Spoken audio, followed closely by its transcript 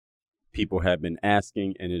People have been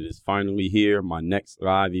asking, and it is finally here. My next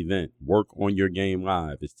live event, Work on Your Game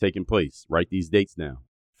Live, is taking place. Write these dates down.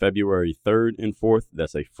 February 3rd and 4th,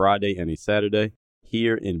 that's a Friday and a Saturday,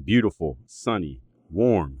 here in beautiful, sunny,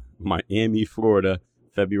 warm Miami, Florida,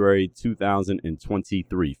 February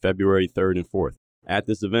 2023, February 3rd and 4th. At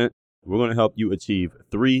this event, we're going to help you achieve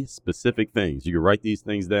 3 specific things. You can write these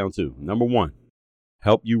things down too. Number 1,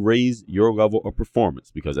 help you raise your level of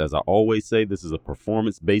performance, because as I always say, this is a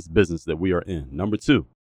performance-based business that we are in. Number 2,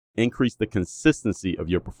 increase the consistency of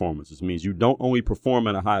your performance, which means you don't only perform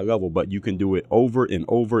at a high level, but you can do it over and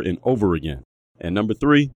over and over again. And number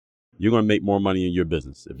 3, you're going to make more money in your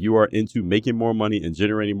business. If you are into making more money and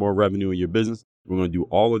generating more revenue in your business, we're going to do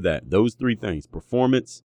all of that. Those 3 things: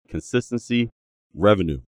 performance, consistency,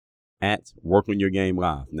 revenue, at Work on Your Game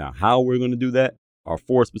Live. Now, how we're going to do that are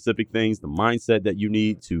 4 specific things: the mindset that you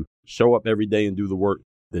need to show up every day and do the work,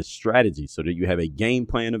 the strategy so that you have a game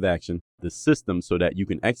plan of action, the system so that you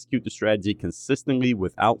can execute the strategy consistently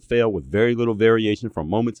without fail, with very little variation from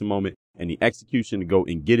moment to moment, and the execution to go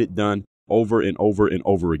and get it done over and over and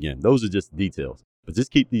over again. Those are just details. But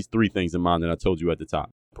just keep these 3 things in mind that I told you at the top: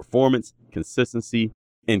 performance, consistency,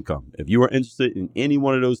 income. If you are interested in any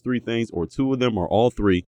one of those 3 things, or 2 of them, or all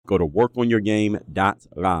 3, go to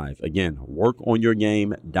workonyourgame.live. Again,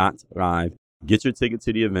 workonyourgame.live. Get your ticket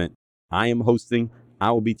to the event. I am hosting.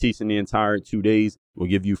 I will be teaching the entire 2 days. We'll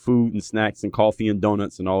give you food and snacks and coffee and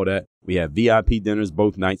donuts and all that. We have VIP dinners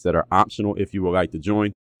both nights that are optional if you would like to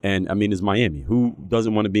join. And I mean, it's Miami. Who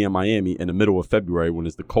doesn't want to be in Miami in the middle of February when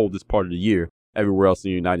it's the coldest part of the year everywhere else in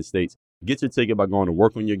the United States? Get your ticket by going to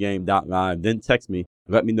workonyourgame.live. Then text me.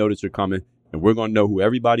 Let me know that you're coming. And we're going to know who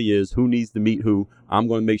everybody is, who needs to meet who. I'm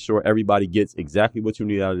going to make sure everybody gets exactly what you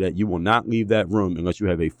need out of that. You will not leave that room unless you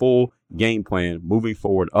have a full game plan moving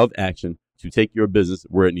forward of action to take your business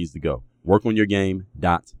where it needs to go.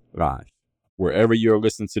 Workonyourgame.live. Wherever you're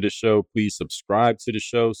listening to this show, please subscribe to the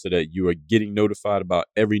show so that you are getting notified about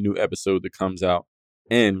every new episode that comes out,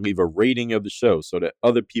 and leave a rating of the show so that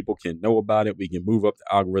other people can know about it. We can move up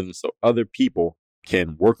the algorithm so other people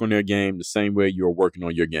can work on their game the same way you're working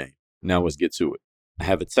on your game. Now let's get to it. I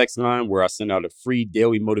have a text line where I send out a free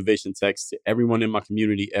daily motivation text to everyone in my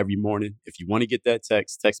community every morning. If you want to get that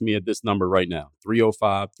text me at this number right now: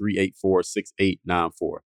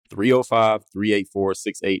 305-384-6894.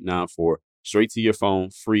 305-384-6894. Straight to your phone,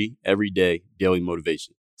 free, every day, daily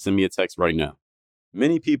motivation. Send me a text right now.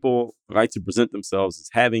 Many people like to present themselves as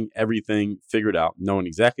having everything figured out, knowing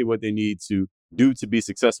exactly what they need to do to be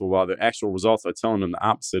successful, while their actual results are telling them the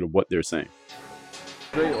opposite of what they're saying.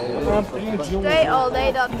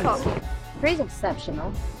 DreAllDay.com. Dre's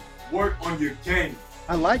exceptional. Work on your game.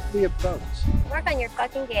 I like the approach. Work on your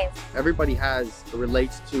fucking game. Everybody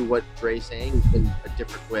relates to what Dre's saying in a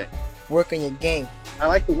different way. Work on your game. I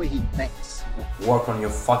like the way he thinks. Work on your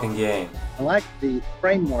fucking game. I like the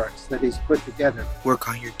frameworks that he's put together. Work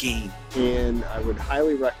on your game. And I would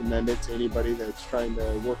highly recommend it to anybody that's trying to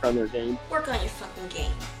work on their game. Work on your fucking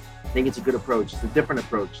game. I think it's a good approach. It's a different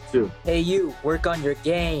approach, too. Hey, you, work on your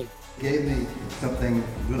game. Gave me something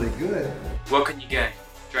really good. Work on your game.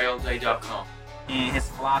 DreAllDay.com. And his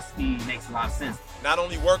philosophy makes a lot of sense. Not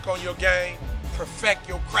only work on your game, perfect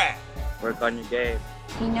your craft. Work on your game.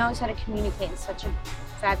 He knows how to communicate in such a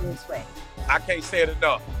fabulous way. I can't say it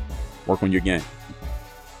enough. Work on your game.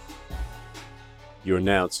 You are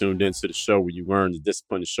now tuned into the show where you learn the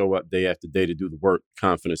discipline to show up day after day to do the work,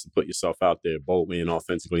 confidence to put yourself out there boldly and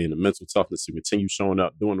authentically, and the mental toughness to continue showing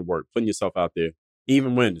up, doing the work, putting yourself out there,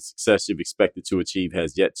 even when the success you've expected to achieve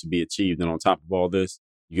has yet to be achieved. And on top of all this,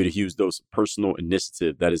 you get a huge dose of personal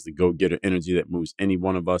initiative. That is the go-getter energy that moves any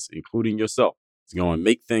one of us, including yourself, to go and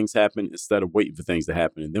make things happen instead of waiting for things to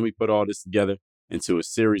happen. And then we put all this together into a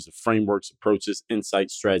series of frameworks, approaches,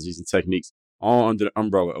 insights, strategies, and techniques, all under the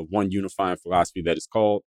umbrella of one unifying philosophy that is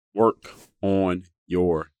called Work on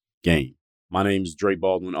Your Game. My name is Dre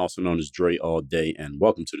Baldwin, also known as Dre All Day, and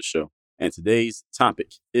welcome to the show. And today's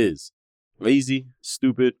topic is lazy,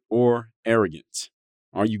 stupid, or arrogant.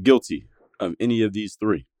 Are you guilty of any of these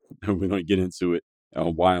 3? And we're going to get into it,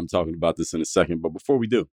 why I'm talking about this in a second. But before we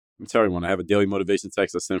do, let me tell everyone, I have a daily motivation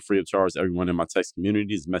text I send free of charge to everyone in my text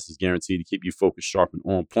community. This message is guaranteed to keep you focused, sharp, and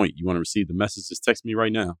on point. You want to receive the message, just text me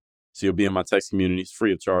right now. So you'll be in my text community. It's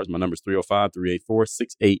free of charge. My number is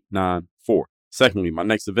 305-384-6894. Secondly, my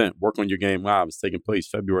next event, Work on Your Game Live, is taking place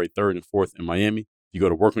February 3rd and 4th in Miami. If you go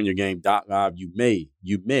to workonyourgame.live, you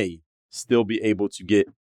may still be able to get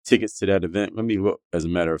tickets to that event. Let me look, as a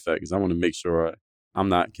matter of fact, because I want to make sure I'm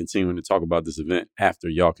not continuing to talk about this event after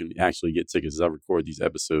y'all can actually get tickets, as I record these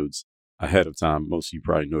episodes ahead of time. Most of you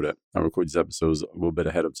probably know that. I record these episodes a little bit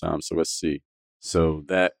ahead of time. So let's see. So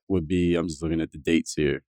that would be, I'm just looking at the dates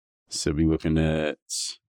here. So we're looking at,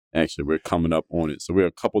 actually, we're coming up on it. So we're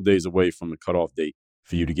a couple days away from the cutoff date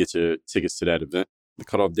for you to get your tickets to that event. The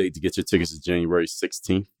cutoff date to get your tickets is January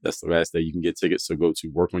 16th. That's the last day you can get tickets. So go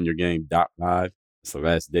to workonyourgame.live. It's the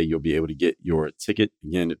last day you'll be able to get your ticket.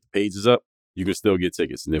 Again, if the page is up, you can still get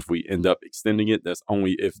tickets. And if we end up extending it, that's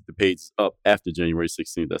only if the page is up after January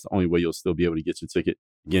 16th. That's the only way you'll still be able to get your ticket.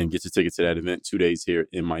 Again, get your ticket to that event 2 days here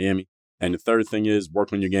in Miami. And the third thing is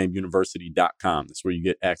workonyourgameuniversity.com. That's where you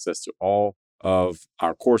get access to all of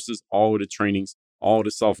our courses, all of the trainings, all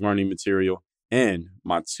the self-learning material, and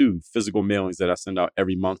my 2 physical mailings that I send out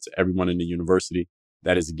every month to everyone in the university.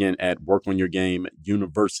 That is, again, at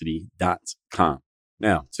workonyourgameuniversity.com.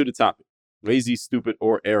 Now, to the topic. Lazy, stupid,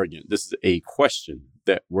 or arrogant? This is a question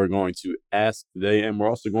that we're going to ask today, and we're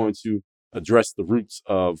also going to address the roots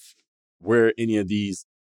of where any of these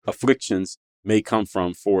afflictions may come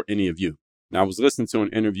from for any of you. Now, I was listening to an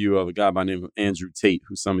interview of a guy by the name of Andrew Tate,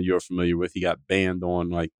 who some of you are familiar with. He got banned on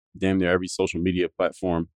like damn near every social media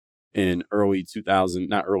platform in late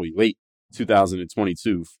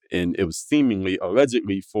 2022. And it was seemingly,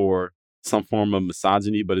 allegedly for some form of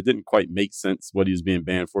misogyny, but it didn't quite make sense what he was being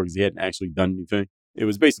banned for because he hadn't actually done anything. It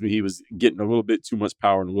was basically he was getting a little bit too much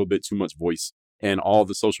power and a little bit too much voice. And all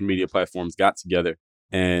the social media platforms got together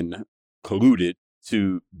and colluded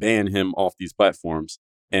to ban him off these platforms.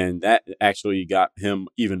 And that actually got him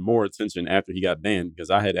even more attention after he got banned,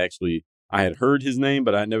 because I had heard his name,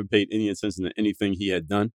 but I never paid any attention to anything he had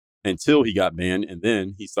done until he got banned. And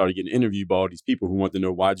then he started getting interviewed by all these people who want to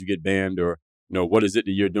know, why'd you get banned? Or, what is it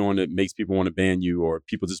that you're doing that makes people want to ban you? Or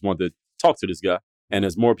people just want to talk to this guy. And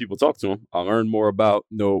as more people talk to him, I learned more about,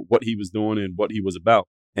 what he was doing and what he was about.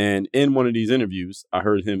 And in one of these interviews, I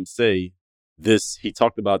heard him say this. He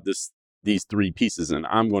talked about these 3 pieces, and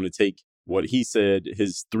I'm going to take what he said,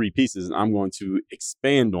 his 3 pieces, and I'm going to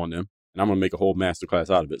expand on them, and I'm going to make a whole masterclass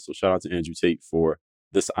out of it. So shout out to Andrew Tate for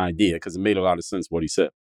this idea, because it made a lot of sense what he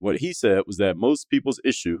said. What he said was that most people's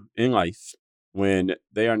issue in life, when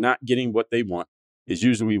they are not getting what they want, is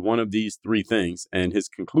usually one of these 3 things. And his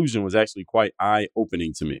conclusion was actually quite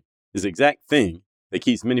eye-opening to me. His exact thing that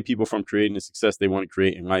keeps many people from creating the success they want to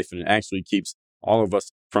create in life, and it actually keeps all of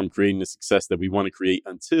us from creating the success that we want to create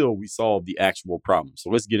until we solve the actual problem. So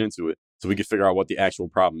let's get into it so we can figure out what the actual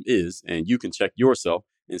problem is, and you can check yourself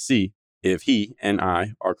and see if he and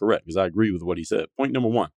I are correct, because I agree with what he said. Point number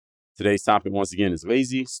 1. Today's topic, once again, is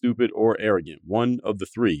lazy, stupid, or arrogant. One of the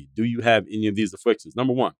 3. Do you have any of these afflictions?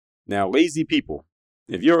 Number 1. Now, lazy people.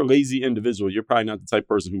 If you're a lazy individual, you're probably not the type of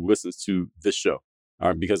person who listens to this show. All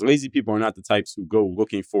right, because lazy people are not the types who go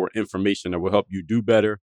looking for information that will help you do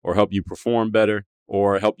better or help you perform better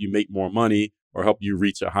or help you make more money or help you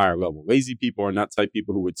reach a higher level. Lazy people are not the type of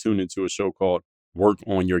people who would tune into a show called Work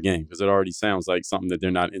on Your Game, because it already sounds like something that they're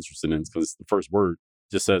not interested in, because the first word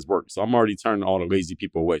just says work. So I'm already turning all the lazy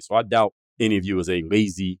people away. So I doubt any of you is a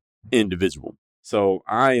lazy individual. So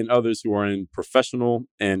I and others who are in professional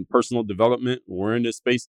and personal development, we're in this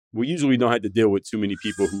space, we usually don't have to deal with too many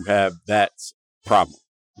people who have that problem.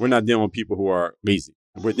 We're not dealing with people who are lazy.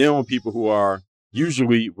 We're dealing with people who are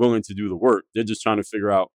usually willing to do the work. They're just trying to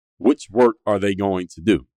figure out which work are they going to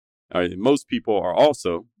do. All right. And most people are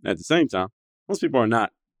also, at the same time, most people are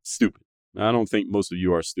not stupid. Now, I don't think most of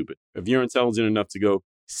you are stupid. If you're intelligent enough to go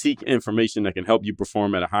seek information that can help you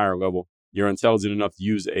perform at a higher level, you're intelligent enough to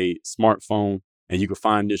use a smartphone and you can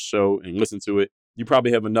find this show and listen to it, you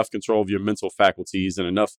probably have enough control of your mental faculties and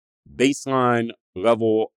enough baseline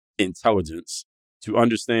level intelligence to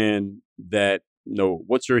understand that,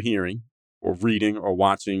 what you're hearing or reading or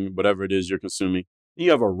watching, whatever it is you're consuming,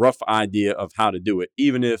 you have a rough idea of how to do it,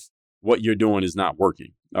 even if what you're doing is not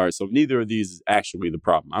working. All right. So neither of these is actually the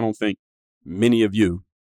problem. I don't think many of you,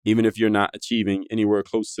 even if you're not achieving anywhere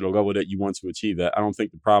close to the level that you want to achieve at, I don't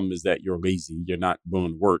think the problem is that you're lazy, you're not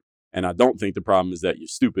willing to work. And I don't think the problem is that you're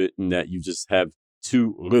stupid and that you just have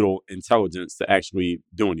too little intelligence to actually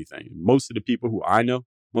do anything. Most of the people who I know,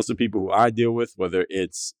 most of the people who I deal with, whether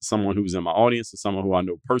it's someone who's in my audience or someone who I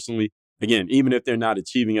know personally, again, even if they're not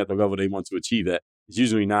achieving at the level they want to achieve at, it's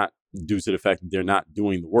usually not due to the fact that they're not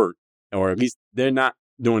doing the work, or at least they're not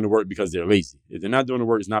doing the work because they're lazy. If they're not doing the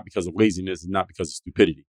work, it's not because of laziness, it's not because of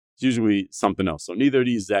stupidity. It's usually something else. So neither of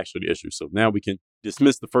these is actually the issue. So now we can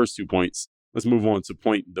dismiss the first 2 points. Let's move on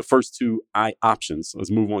to the first 2 options.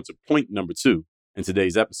 Let's move on to point number 2 in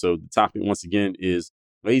today's episode. The topic, once again, is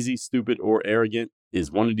lazy, stupid, or arrogant. Is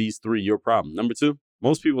one of these 3 your problem? Number 2,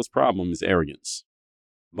 most people's problem is arrogance.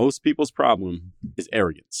 Most people's problem is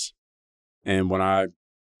arrogance. And when I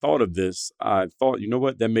thought of this, I thought,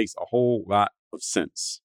 that makes a whole lot of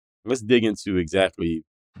sense. Let's dig into exactly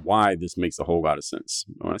why this makes a whole lot of sense.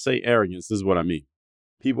 When I say arrogance, this is what I mean.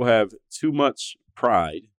 People have too much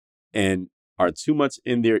pride and are too much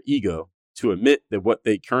in their ego to admit that what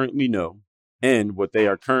they currently know and what they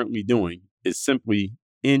are currently doing is simply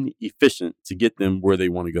inefficient to get them where they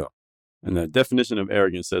want to go. And the definition of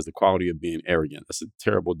arrogance says the quality of being arrogant. That's a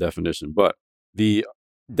terrible definition, but the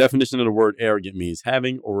definition of the word arrogant means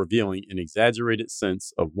having or revealing an exaggerated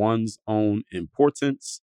sense of one's own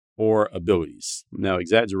importance or abilities. Now,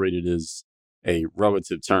 exaggerated is a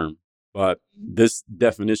relative term, but this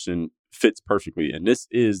definition fits perfectly. And this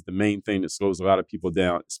is the main thing that slows a lot of people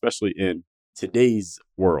down, especially in today's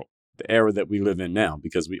world, the era that we live in now,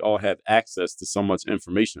 because we all have access to so much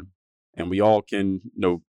information and we all can,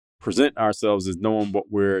 present ourselves as knowing what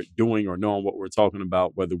we're doing or knowing what we're talking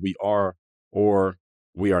about, whether we are or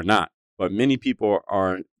we are not. But many people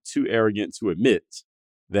are too arrogant to admit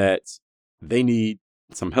that they need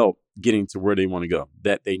some help getting to where they want to go,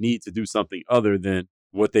 that they need to do something other than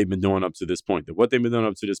what they've been doing up to this point, that what they've been doing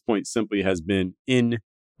up to this point simply has been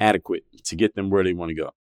inadequate to get them where they want to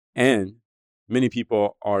go. And many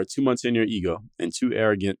people are too much in their ego and too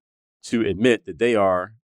arrogant to admit that they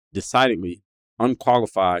are decidedly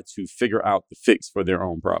unqualified to figure out the fix for their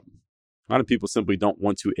own problem. A lot of people simply don't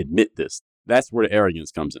want to admit this. That's where the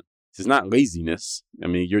arrogance comes in. It's not laziness. I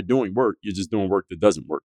mean, you're doing work. You're just doing work that doesn't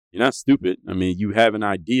work. You're not stupid. I mean, you have an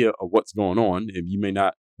idea of what's going on. If you may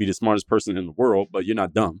not be the smartest person in the world, but you're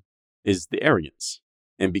not dumb, is the arrogance.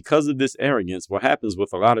 And because of this arrogance, what happens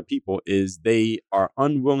with a lot of people is they are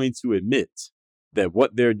unwilling to admit that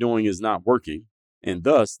what they're doing is not working. And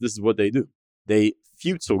thus, this is what they do. They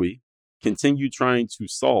futilely continue trying to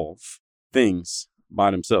solve things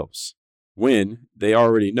by themselves when they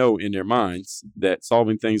already know in their minds that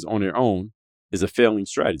solving things on their own is a failing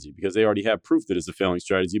strategy, because they already have proof that it's a failing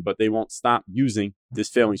strategy, but they won't stop using this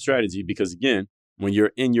failing strategy because, again, when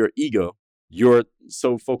you're in your ego, you're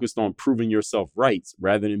so focused on proving yourself right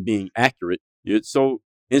rather than being accurate. You're so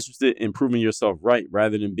interested in proving yourself right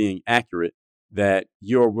rather than being accurate that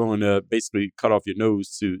you're willing to basically cut off your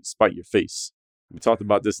nose to spite your face. We talked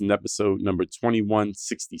about this in episode number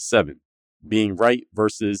 2167, being right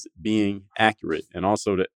versus being accurate. And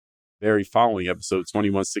also the very following episode,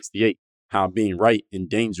 2168, how being right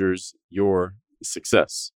endangers your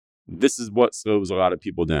success. This is what slows a lot of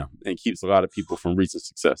people down and keeps a lot of people from reaching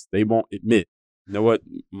success. They won't admit, you know what,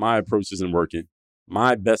 my approach isn't working.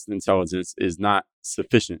 My best intelligence is not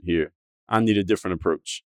sufficient here. I need a different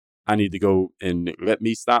approach. I need to go and let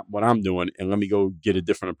me stop what I'm doing and let me go get a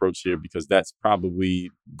different approach here, because that's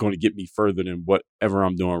probably going to get me further than whatever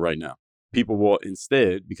I'm doing right now. People will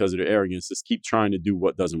instead, because of their arrogance, just keep trying to do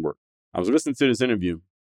what doesn't work. I was listening to this interview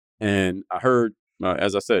and I heard,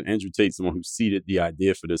 as I said, Andrew Tate's the one who seeded the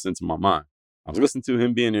idea for this into my mind. I was listening to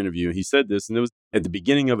him being interviewed. He said this, and it was at the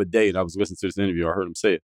beginning of a day that I was listening to this interview. I heard him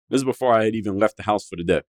say it. This is before I had even left the house for the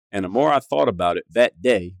day. And the more I thought about it that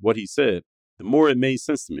day, what he said, the more it made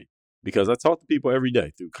sense to me. Because I talk to people every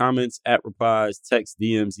day through comments, app replies, texts,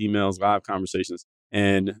 DMs, emails, live conversations.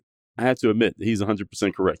 And I had to admit that he's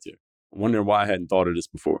 100% correct here. I'm wondering why I hadn't thought of this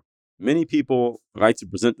before. Many people like to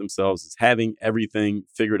present themselves as having everything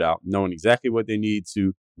figured out, knowing exactly what they need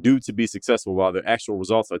to do to be successful, while their actual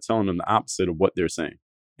results are telling them the opposite of what they're saying.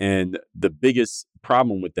 And the biggest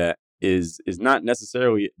problem with that is not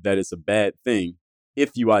necessarily that it's a bad thing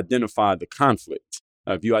if you identify the conflict.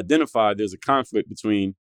 If you identify there's a conflict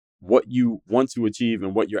between what you want to achieve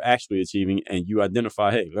and what you're actually achieving, and you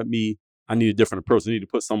identify, hey, I need a different approach. I need to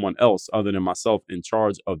put someone else other than myself in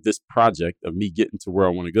charge of this project of me getting to where I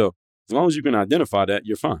want to go. As long as you can identify that,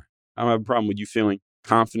 you're fine. I don't have a problem with you feeling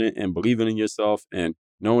confident and believing in yourself and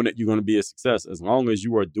knowing that you're going to be a success, as long as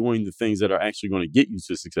you are doing the things that are actually going to get you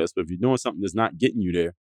to success. But if you're doing something that's not getting you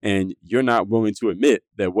there and you're not willing to admit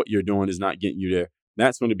that what you're doing is not getting you there,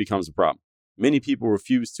 that's when it becomes a problem. Many people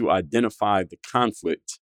refuse to identify the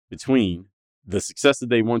conflict between the success that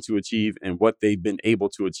they want to achieve and what they've been able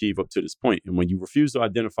to achieve up to this point. And when you refuse to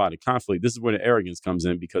identify the conflict, this is where the arrogance comes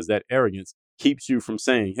in, because that arrogance keeps you from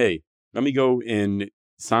saying, hey, let me go and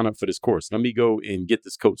sign up for this course. Let me go and get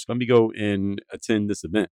this coach. Let me go and attend this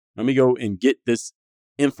event. Let me go and get this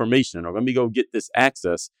information, or let me go get this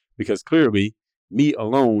access, because clearly me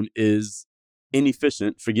alone is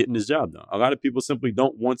inefficient for getting this job done. A lot of people simply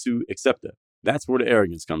don't want to accept that. That's where the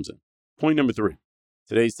arrogance comes in. Point number 3.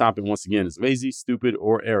 Today's topic, once again, is lazy, stupid,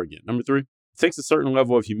 or arrogant. Number 3, it takes a certain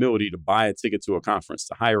level of humility to buy a ticket to a conference,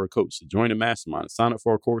 to hire a coach, to join a mastermind, to sign up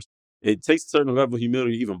for a course. It takes a certain level of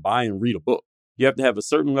humility to even buy and read a book. You have to have a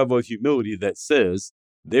certain level of humility that says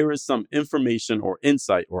there is some information or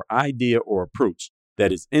insight or idea or approach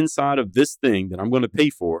that is inside of this thing that I'm going to pay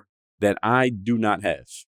for that I do not have.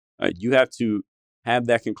 You have to have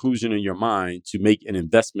that conclusion in your mind to make an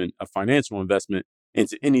investment, a financial investment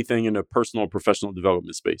into anything in the personal or professional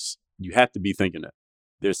development space. You have to be thinking that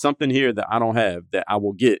there's something here that I don't have that I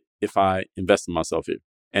will get if I invest in myself here.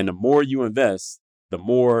 And the more you invest, the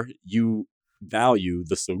more you value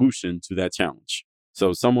the solution to that challenge.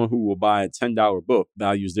 So someone who will buy a $10 book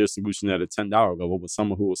values their solution at a $10 level, but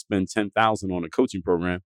someone who will spend $10,000 on a coaching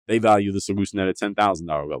program, they value the solution at a $10,000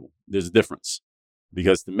 level. There's a difference.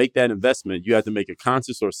 Because to make that investment, you have to make a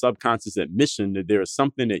conscious or subconscious admission that there is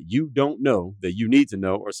something that you don't know that you need to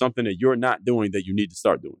know, or something that you're not doing that you need to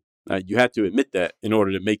start doing. You have to admit that in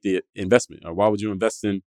order to make the investment. Or why would you invest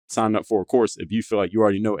in signing up for a course if you feel like you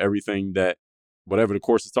already know everything that whatever the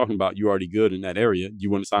course is talking about, you're already good in that area, you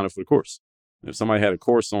wouldn't sign up for the course. If somebody had a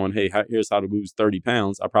course on, hey, here's how to lose 30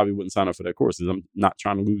 pounds, I probably wouldn't sign up for that course because I'm not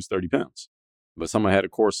trying to lose 30 pounds. But somebody had a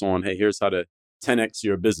course on, hey, here's how to 10x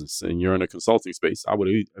your business and you're in a consulting space, I would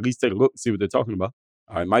at least take a look and see what they're talking about.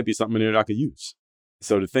 It might be something in there that I could use.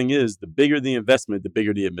 So the thing is, the bigger the investment, the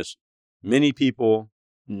bigger the admission. Many people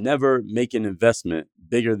never make an investment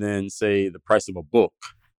bigger than, say, the price of a book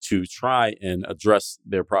to try and address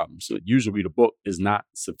their problems. So usually the book is not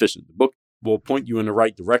sufficient. The book will point you in the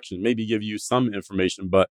right direction, maybe give you some information,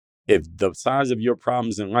 but if the size of your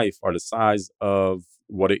problems in life are the size of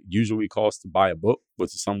what it usually costs to buy a book,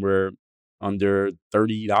 which is somewhere under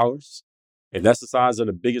 $30, if that's the size of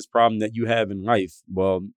the biggest problem that you have in life,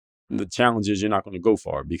 well, the challenge is you're not going to go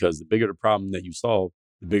far, because the bigger the problem that you solve,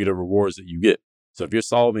 the bigger the rewards that you get. So if you're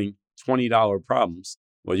solving $20 problems,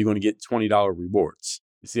 well, you're going to get $20 rewards.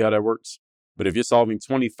 You see how that works? But if you're solving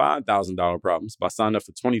 $25,000 problems by signing up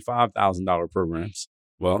for $25,000 programs,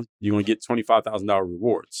 well, you're going to get $25,000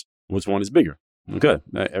 rewards. Which one is bigger? Okay,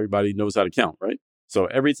 everybody knows how to count, right? So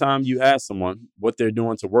every time you ask someone what they're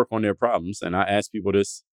doing to work on their problems, and I ask people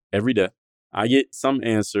this every day, I get some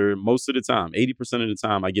answer most of the time. 80% of the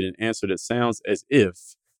time, I get an answer that sounds as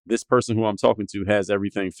if this person who I'm talking to has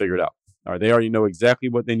everything figured out. All right, they already know exactly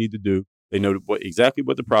what they need to do. They know exactly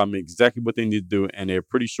what the problem is, exactly what they need to do, and they're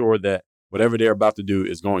pretty sure that whatever they're about to do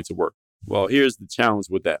is going to work. Well, here's the challenge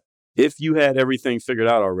with that. If you had everything figured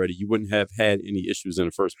out already, you wouldn't have had any issues in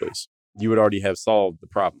the first place. You would already have solved the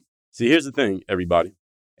problem. See, here's the thing, everybody.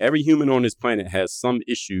 Every human on this planet has some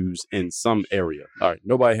issues in some area. All right,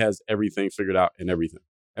 nobody has everything figured out in everything.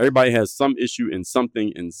 Everybody has some issue in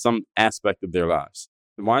something, in some aspect of their lives.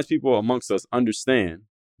 The wise people amongst us understand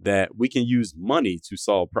that we can use money to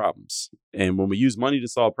solve problems. And when we use money to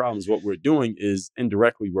solve problems, what we're doing is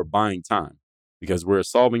indirectly we're buying time, because we're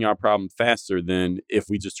solving our problem faster than if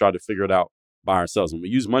we just try to figure it out by ourselves. When we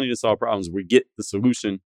use money to solve problems, we get the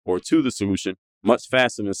solution or to the solution much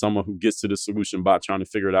faster than someone who gets to the solution by trying to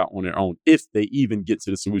figure it out on their own, if they even get to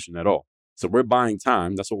the solution at all. So we're buying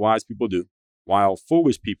time. That's what wise people do. While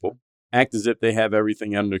foolish people act as if they have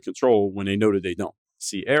everything under control when they know that they don't.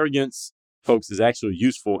 See, arrogance, folks, is actually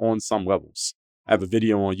useful on some levels. I have a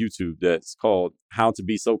video on YouTube that's called How to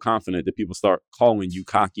Be So Confident That People Start Calling You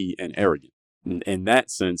Cocky and Arrogant. In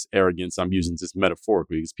that sense, arrogance, I'm using this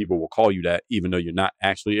metaphorically, because people will call you that even though you're not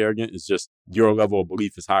actually arrogant. It's just your level of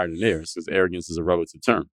belief is higher than theirs, because arrogance is a relative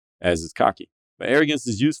term, as is cocky. But arrogance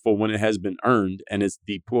is useful when it has been earned and it's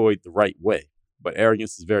deployed the right way. But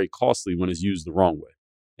arrogance is very costly when it's used the wrong way.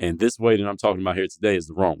 And this way that I'm talking about here today is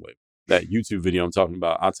the wrong way. That YouTube video I'm talking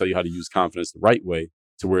about, I'll tell you how to use confidence the right way,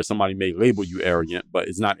 to where somebody may label you arrogant, but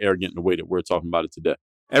it's not arrogant in the way that we're talking about it today.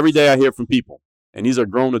 Every day I hear from people, and these are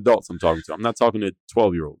grown adults I'm talking to. I'm not talking to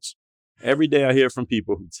 12-year-olds. Every day I hear from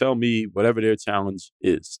people who tell me whatever their challenge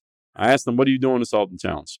is. I ask them, what are you doing to solve the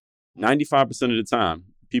challenge? 95% of the time,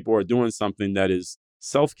 people are doing something that is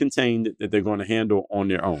self-contained that they're going to handle on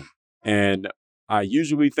their own. And I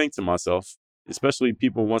usually think to myself, especially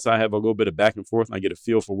people, once I have a little bit of back and forth and I get a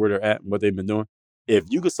feel for where they're at and what they've been doing, if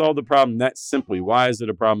you could solve the problem that simply, why is it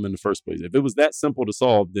a problem in the first place? If it was that simple to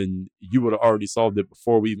solve, then you would have already solved it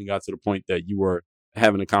before we even got to the point that you were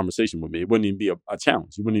having a conversation with me. It wouldn't even be a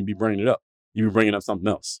challenge. You wouldn't even be bringing it up. You'd be bringing up something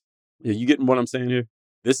else. Are you getting what I'm saying here?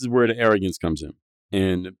 This is where the arrogance comes in.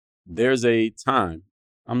 And there's a time,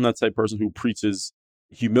 I'm not the type of person who preaches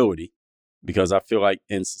humility, because I feel like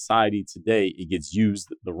in society today, it gets used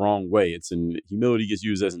the wrong way. Humility gets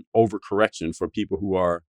used as an overcorrection for people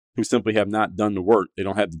who simply have not done the work. They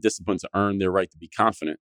don't have the discipline to earn their right to be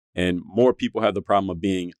confident. And more people have the problem of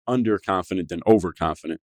being underconfident than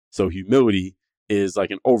overconfident. So humility is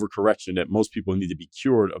like an overcorrection that most people need to be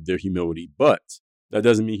cured of their humility. But that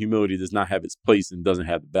doesn't mean humility does not have its place and doesn't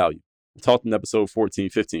have the value. I talked in episode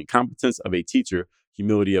 1415, competence of a teacher,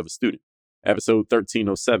 humility of a student. Episode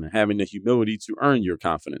 1307, having the humility to earn your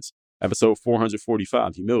confidence. Episode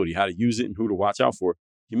 445, humility, how to use it and who to watch out for.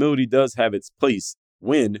 Humility does have its place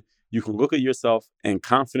when you can look at yourself and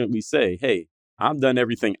confidently say, hey, I've done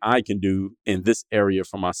everything I can do in this area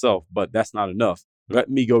for myself, but that's not enough. Let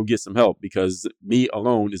me go get some help because me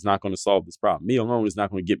alone is not going to solve this problem. Me alone is not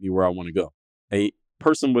going to get me where I want to go. A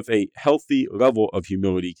person with a healthy level of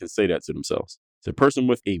humility can say that to themselves. So a person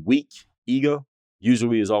with a weak ego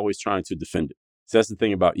usually is always trying to defend it. So that's the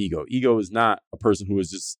thing about ego. Ego is not a person who is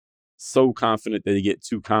just so confident that they get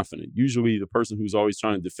too confident. Usually the person who's always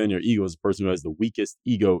trying to defend their ego is the person who has the weakest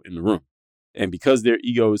ego in the room. And because their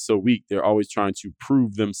ego is so weak, they're always trying to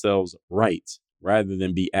prove themselves right rather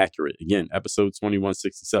than be accurate. Again, episode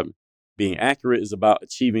 2167. Being accurate is about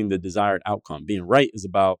achieving the desired outcome. Being right is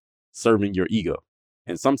about serving your ego.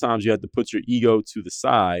 And sometimes you have to put your ego to the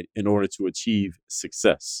side in order to achieve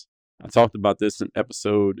success. I talked about this in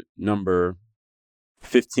episode number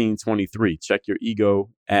 1523. Check your ego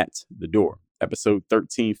at the door. Episode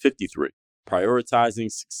 1353.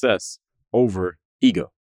 Prioritizing success over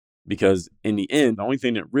ego. Because in the end, the only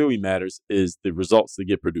thing that really matters is the results that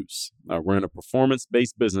get produced. We're in a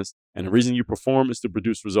performance-based business, and the reason you perform is to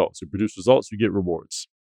produce results. You produce results, you get rewards.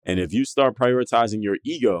 And if you start prioritizing your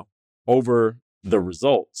ego over the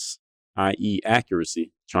results, i.e.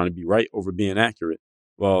 accuracy, trying to be right over being accurate,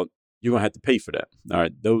 well, you're going to have to pay for that. All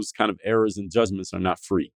right. Those kind of errors and judgments are not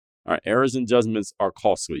free. All right. Errors and judgments are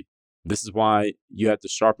costly. This is why you have to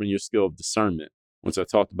sharpen your skill of discernment, which I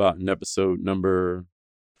talked about in episode number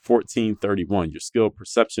 1431, your skill of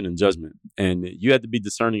perception and judgment. And you have to be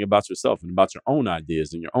discerning about yourself and about your own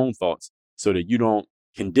ideas and your own thoughts so that you don't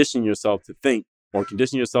condition yourself to think or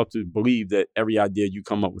condition yourself to believe that every idea you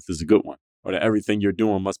come up with is a good one or that everything you're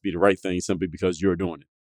doing must be the right thing simply because you're doing it.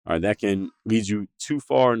 All right, that can lead you too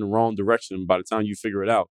far in the wrong direction. By the time you figure it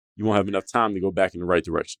out, you won't have enough time to go back in the right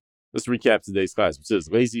direction. Let's recap today's class, which is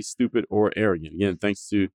lazy, stupid, or arrogant. Again, thanks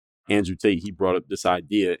to Andrew Tate, he brought up this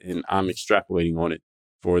idea and I'm extrapolating on it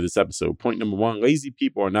for this episode. Point number one, lazy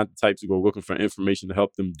people are not the types to go looking for information to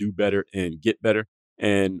help them do better and get better.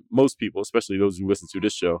 And most people, especially those who listen to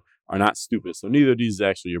this show, are not stupid. So neither of these is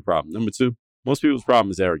actually your problem. Number two, most people's problem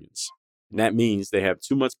is arrogance. And that means they have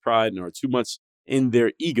too much pride and are too much in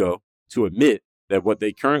their ego to admit that what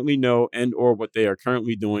they currently know and or what they are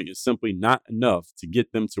currently doing is simply not enough to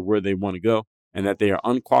get them to where they want to go, and that they are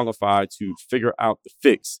unqualified to figure out the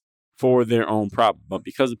fix for their own problem. But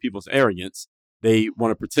because of people's arrogance, they want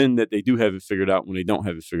to pretend that they do have it figured out when they don't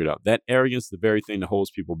have it figured out. That arrogance is the very thing that holds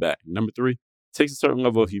people back. Number three, it takes a certain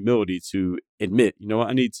level of humility to admit, you know what,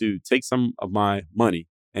 I need to take some of my money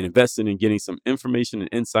and invest in getting some information and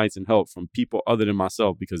insights and help from people other than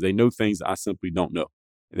myself because they know things that I simply don't know.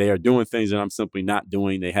 They are doing things that I'm simply not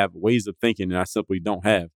doing. They have ways of thinking that I simply don't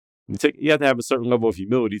have. You have to have a certain level of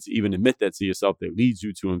humility to even admit that to yourself that leads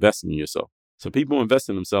you to investing in yourself. So people who invest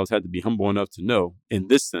in themselves have to be humble enough to know, in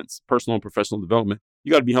this sense, personal and professional development,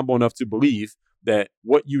 you got to be humble enough to believe that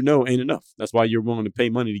what you know ain't enough. That's why you're willing to pay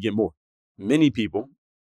money to get more. Many people,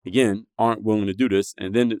 again, aren't willing to do this.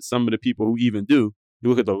 And then some of the people who even do, you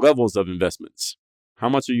look at the levels of investments. How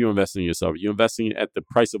much are you investing in yourself? Are you investing at the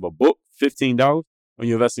price of a book, $15? Or are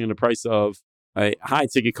you investing in the price of a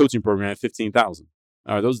high-ticket coaching program, $15,000?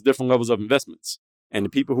 All right, those are different levels of investments. And the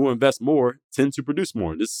people who invest more tend to produce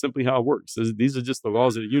more. This is simply how it works. These are just the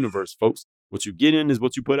laws of the universe, folks. What you get in is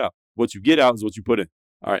what you put out. What you get out is what you put in.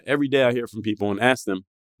 All right, every day I hear from people and ask them,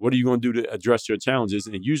 what are you going to do to address your challenges?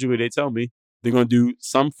 And usually they tell me they're going to do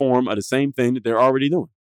some form of the same thing that they're already doing,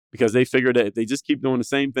 because they figure that if they just keep doing the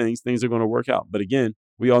same things are going to work out. But again,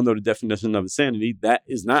 we all know the definition of insanity. That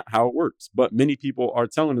is not how it works. But many people are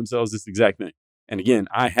telling themselves this exact thing. And again,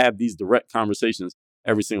 I have these direct conversations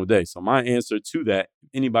every single day. So my answer to that,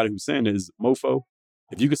 anybody who's saying it, is, mofo,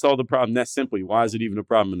 if you can solve the problem that simply, why is it even a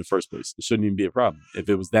problem in the first place? It shouldn't even be a problem if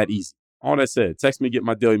it was that easy. All that said, text me, get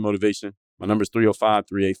my daily motivation. My number is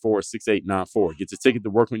 305-384-6894. Get your ticket to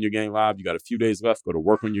Work On Your Game Live. You got a few days left. Go to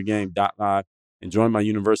workonyourgame.live and join my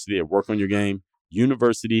university at Work On Your Game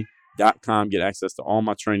University.com. Get access to all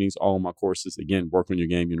my trainings, all my courses. Again,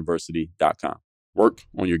 workonyourgameuniversity.com. Work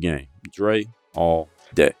on your game. Dre all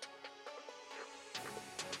day.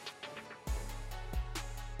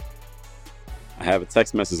 I have a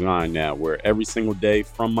text message line now where every single day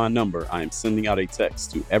from my number, I am sending out a text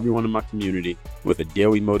to everyone in my community with a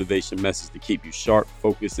daily motivation message to keep you sharp,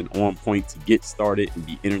 focused, and on point to get started and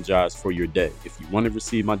be energized for your day. If you want to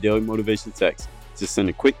receive my daily motivation text, just send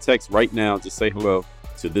a quick text right now to say hello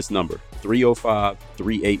to this number,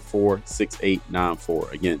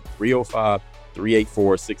 305-384-6894. Again,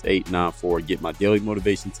 305-384-6894. Get my daily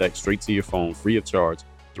motivation text straight to your phone, free of charge,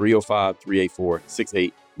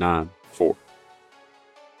 305-384-6894.